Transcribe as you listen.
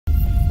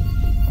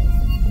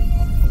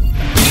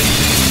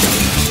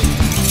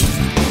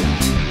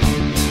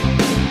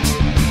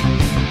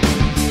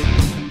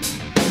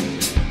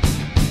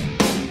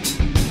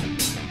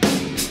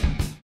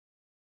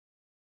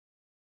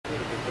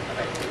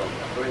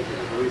対する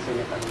どういう戦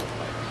略あります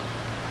か？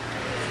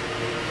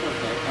そうで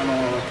すね。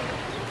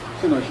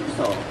背の低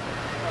さを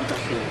生か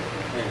して、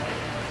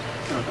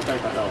背の高い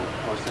方を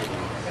倒したいと思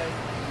います。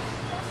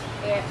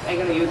I'm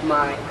gonna use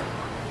my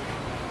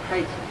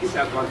height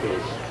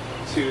disadvantage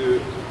to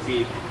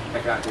beat the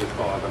guy who's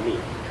taller than me.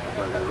 That's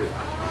what I'm gonna do.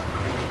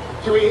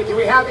 Do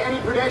we have any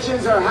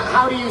predictions, or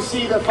how do you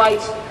see the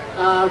fight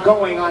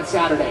going on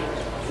Saturday?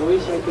 どうい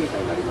う試合展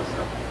開になります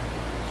か？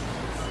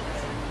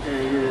そ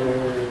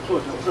う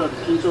ですね。おそらく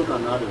緊張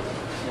感のある、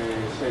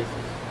試合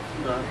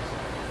が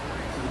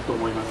続くと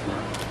思いますね。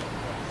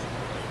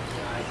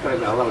It's gonna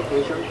be a lot of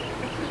tension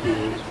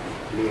between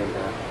me and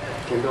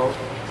Kendo.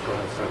 It's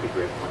gonna be a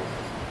great fight.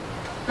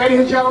 Ladies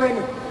and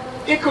gentlemen,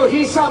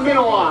 Ikuhisa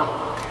Minowa.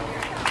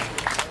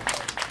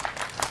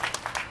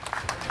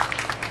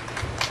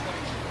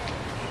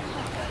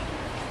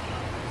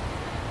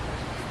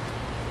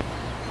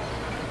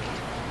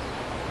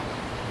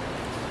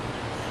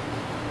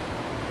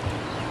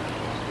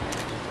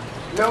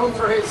 Known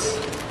for his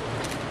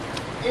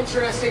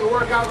interesting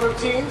workout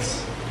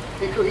routines,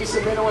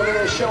 Ikuhisa Minowa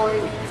there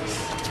showing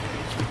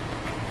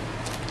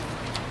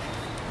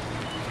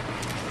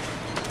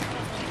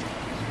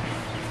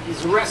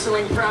his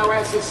wrestling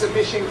prowess, his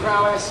submission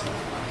prowess.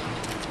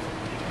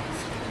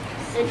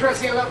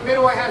 Interesting enough,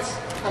 Minowa has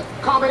a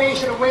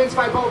combination of wins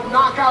by both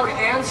knockout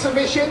and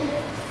submission.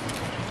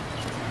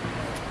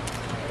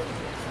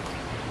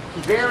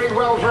 Very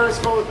well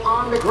versed both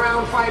on the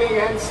ground fighting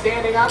and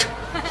standing up.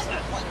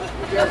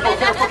 Careful,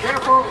 careful,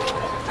 careful.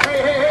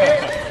 Hey, hey, hey.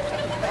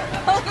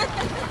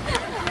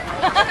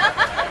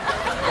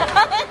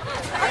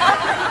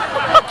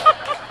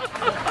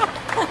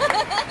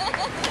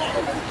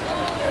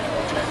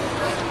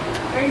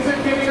 Things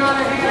are getting out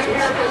of hand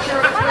here for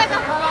sure.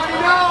 Come on,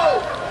 you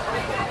know.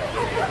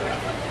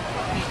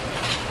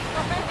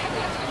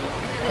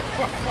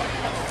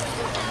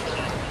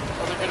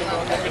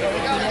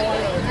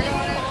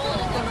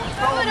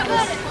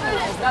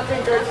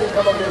 Nothing good can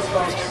come of this,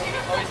 folks.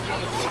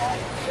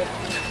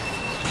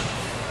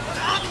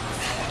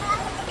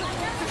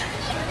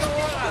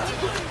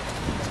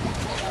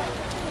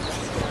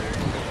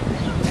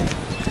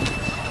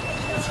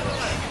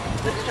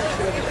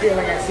 I feel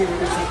like I see where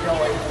this is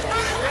going.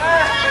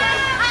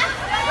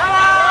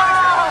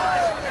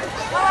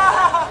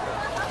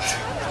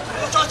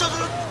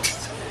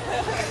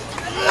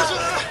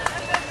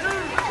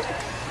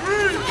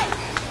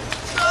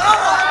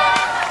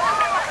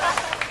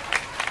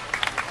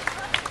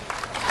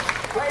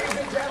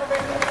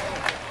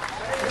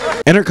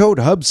 Enter code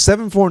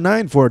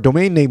HUB749 for a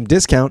domain name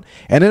discount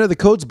and enter the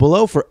codes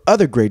below for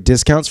other great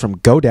discounts from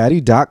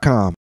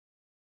GoDaddy.com.